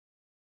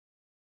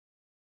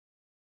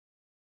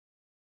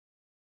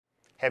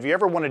Have you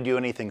ever wanted to do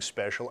anything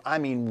special? I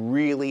mean,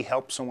 really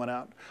help someone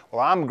out?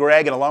 Well, I'm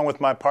Greg, and along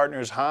with my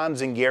partners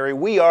Hans and Gary,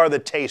 we are the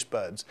Taste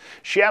Buds,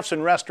 chefs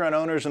and restaurant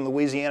owners in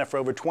Louisiana for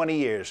over 20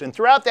 years. And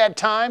throughout that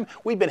time,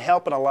 we've been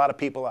helping a lot of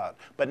people out.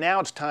 But now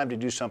it's time to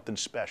do something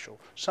special,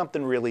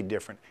 something really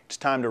different. It's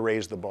time to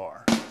raise the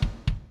bar.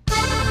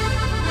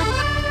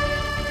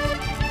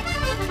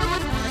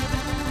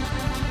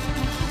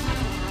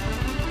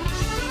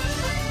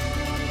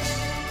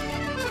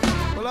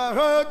 Well, I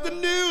heard the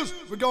news,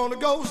 we're gonna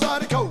go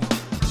side of coast.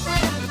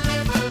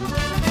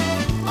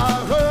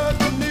 I heard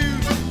the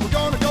news, we're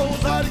gonna go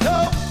side of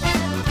coast.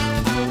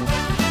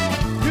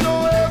 You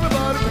know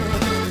everybody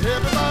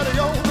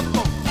on the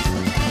boat.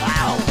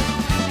 Wow.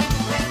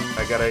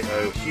 I got a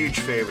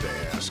huge favor to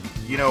ask.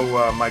 You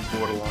know Mike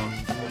Bordelon?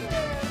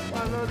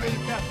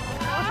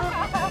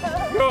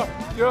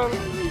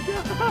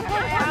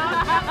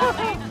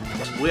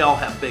 We all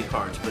have big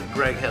hearts, but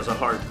Greg has a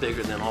heart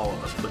bigger than all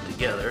of us put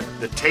together.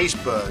 The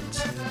Taste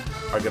Buds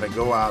are going to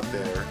go out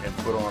there and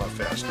put on a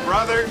fest.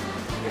 Brother,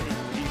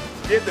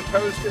 he did the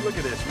poster. Look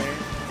at this, man.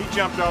 He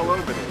jumped all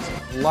over this.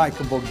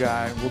 Likeable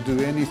guy, will do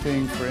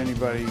anything for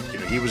anybody. You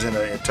know, he was in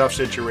a tough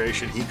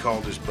situation. He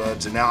called his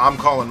buds, and now I'm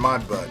calling my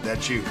bud.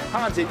 That's you.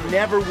 Hans, it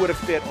never would have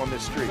fit on the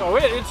street. No,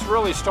 it's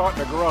really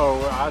starting to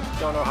grow. I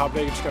don't know how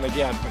big it's going to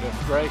get, but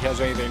if Greg has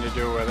anything to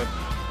do with it,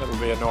 it'll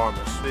be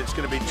enormous. It's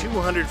going to be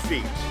 200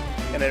 feet.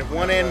 And at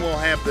one end we'll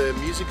have the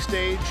music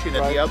stage, and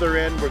at the other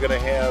end we're going to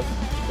have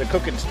the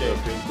cooking stage.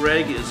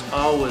 Greg is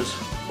always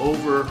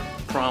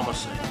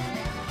over-promising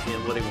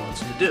in what he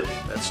wants to do.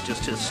 That's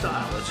just his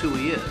style. That's who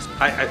he is.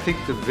 I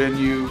think the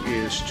venue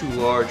is too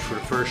large for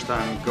the first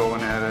time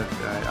going at it.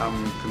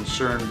 I'm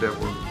concerned that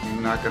we're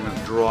not going to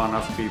draw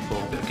enough people.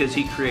 Because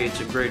he creates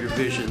a greater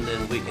vision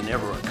than we can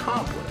ever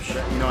accomplish.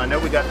 You know, I know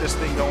we got this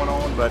thing going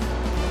on, but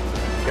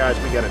guys,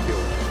 we got to do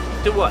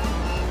it. Do what?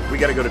 We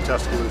got to go to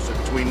Tuscaloosa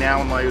between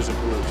now and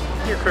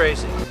Layouza-Palooza. You're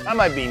crazy. I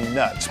might be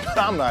nuts, but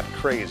I'm not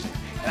crazy.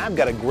 And I've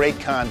got a great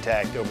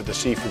contact over the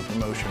Seafood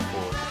Promotion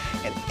Board,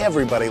 and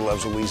everybody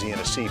loves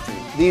Louisiana seafood.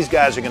 These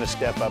guys are going to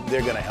step up.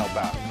 They're going to help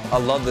out. I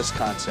love this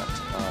concept.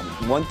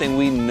 One thing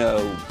we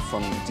know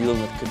from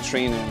dealing with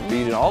Katrina and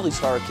Rita and all these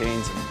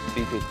hurricanes and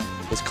people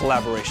is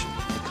collaboration,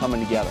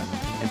 coming together.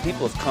 And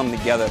people have come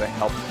together to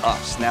help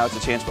us. Now it's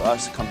a chance for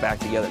us to come back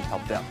together and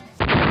help them.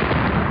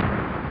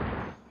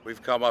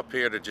 We've come up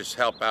here to just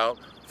help out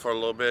for a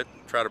little bit,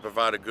 try to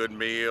provide a good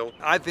meal.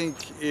 I think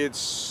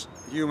it's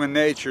human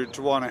nature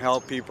to want to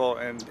help people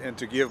and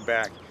to give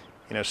back.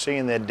 You know,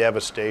 seeing that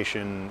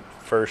devastation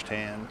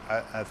firsthand,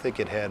 I think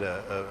it had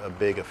a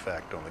big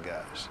effect on the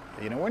guys.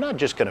 You know, we're not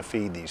just going to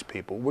feed these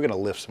people, we're going to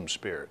lift some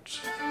spirits.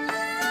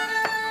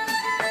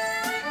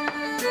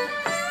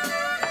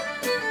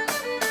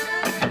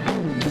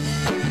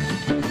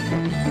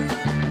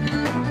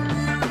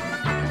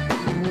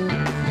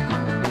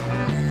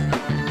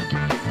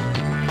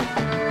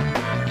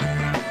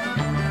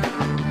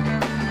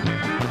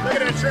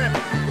 Shrimp.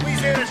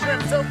 Louisiana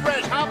shrimp, so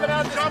fresh, hopping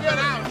out. Jump it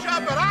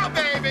out,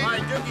 baby. All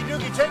right,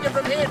 Dookie, take it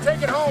from here,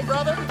 take it home,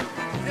 brother.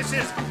 This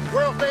is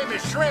world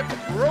famous shrimp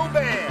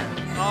Roban.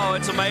 Oh,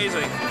 it's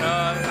amazing.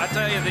 I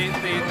tell you,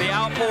 the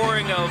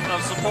outpouring of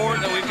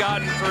support that we've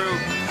gotten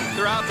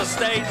throughout the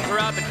state and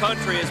throughout the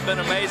country has been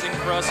amazing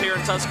for us here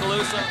in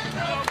Tuscaloosa.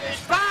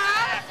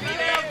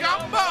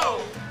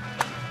 Gumbo.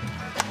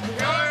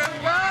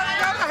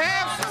 Gotta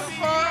have some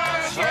fun.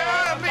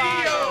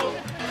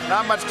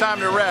 Not much time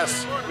to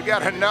rest. We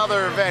got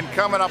another event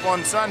coming up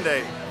on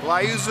Sunday,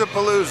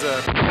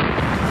 Layouza-Palooza.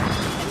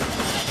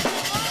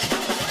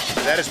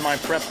 That is my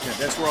prep tent.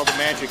 That's where all the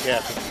magic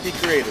happens. Be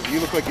creative.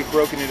 You look like you've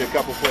broken into a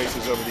couple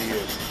places over the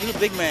years. You're a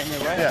big man here,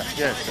 right?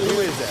 Yeah.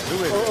 Who is that?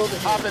 Who is it?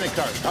 Hop in a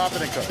cart. Hop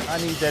in a cart. I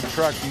need that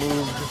truck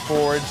moved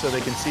forward so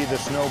they can see the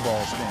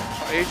snowball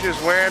stand. He's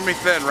just wearing me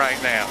thin right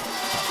now.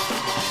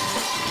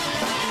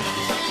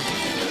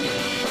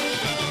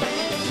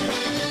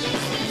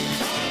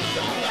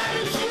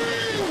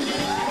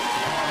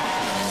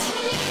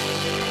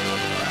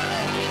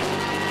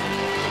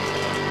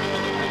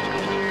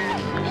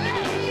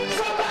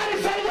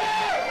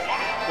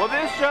 Well,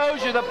 this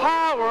shows you the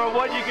power of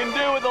what you can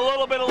do with a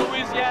little bit of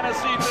Louisiana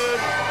seafood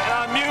and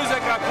our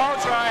music, our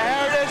culture, our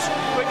heritage.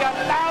 We got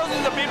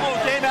thousands of people who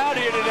came out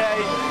here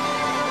today.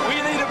 We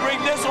need to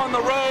bring this on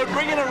the road,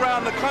 bring it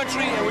around the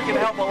country, and we can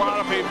help a lot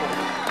of people.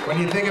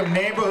 When you think of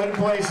neighborhood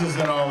places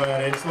and all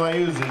that, it's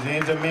Layouza's.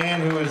 He's a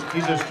man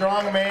he's a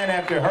strong man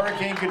after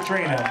Hurricane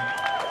Katrina.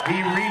 He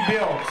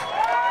rebuilt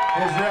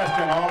his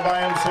restaurant all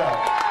by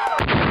himself.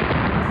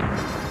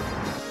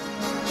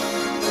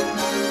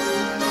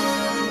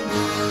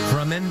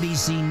 From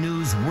NBC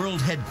News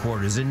World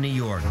Headquarters in New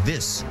York,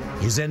 this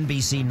is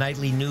NBC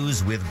Nightly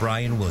News with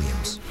Brian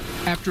Williams.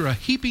 After a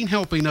heaping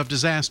helping of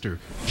disaster,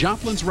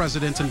 Joplin's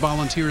residents and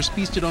volunteers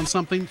feasted on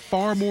something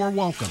far more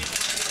welcome.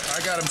 I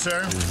got him,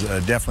 sir.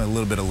 There's definitely a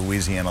little bit of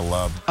Louisiana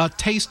love. A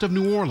taste of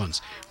New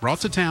Orleans,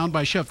 brought to town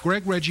by Chef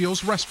Greg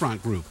Reggio's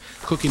restaurant group,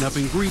 cooking up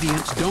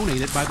ingredients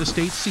donated by the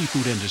state's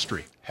seafood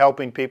industry.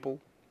 Helping people,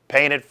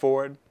 paying it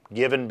forward,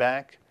 giving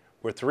back.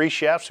 We're three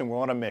chefs and we're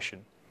on a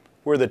mission.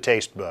 We're the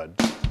Taste Buds.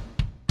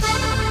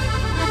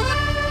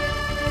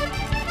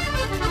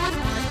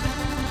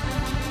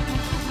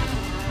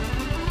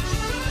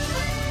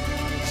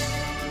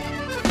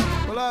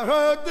 Well, I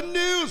heard the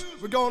news,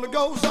 we're gonna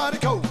go side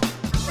of coast.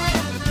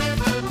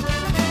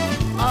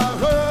 I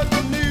heard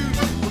the news,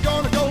 we're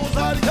gonna go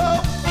side of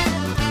coast.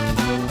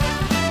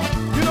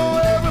 You know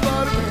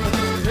everybody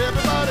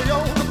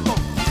on the boat.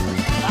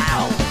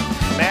 Wow.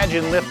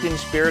 Imagine lifting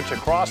spirits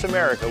across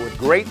America with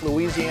great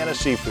Louisiana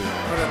seafood.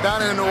 When I'm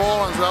down in New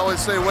Orleans, I always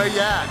say, where you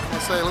at? I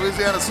say,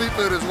 Louisiana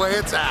seafood is where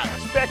it's at.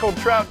 Speckled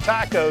trout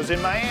tacos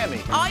in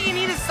Miami. All you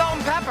need is salt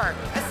and pepper.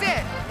 That's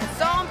it.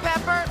 Salt and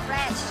pepper,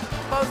 fresh,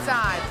 both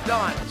sides,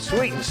 done.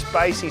 Sweet and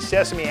spicy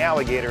sesame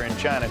alligator in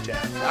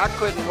Chinatown. I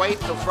couldn't wait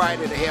till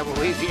Friday to have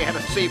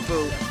Louisiana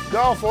seafood.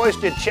 Gulf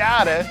oyster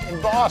chowder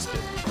in Boston.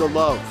 The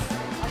love.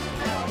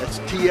 That's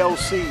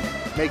TLC.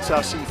 Makes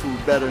our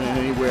seafood better than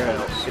anywhere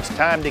else. It's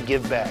time to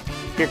give back.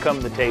 Here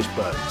come the Taste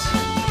Buds.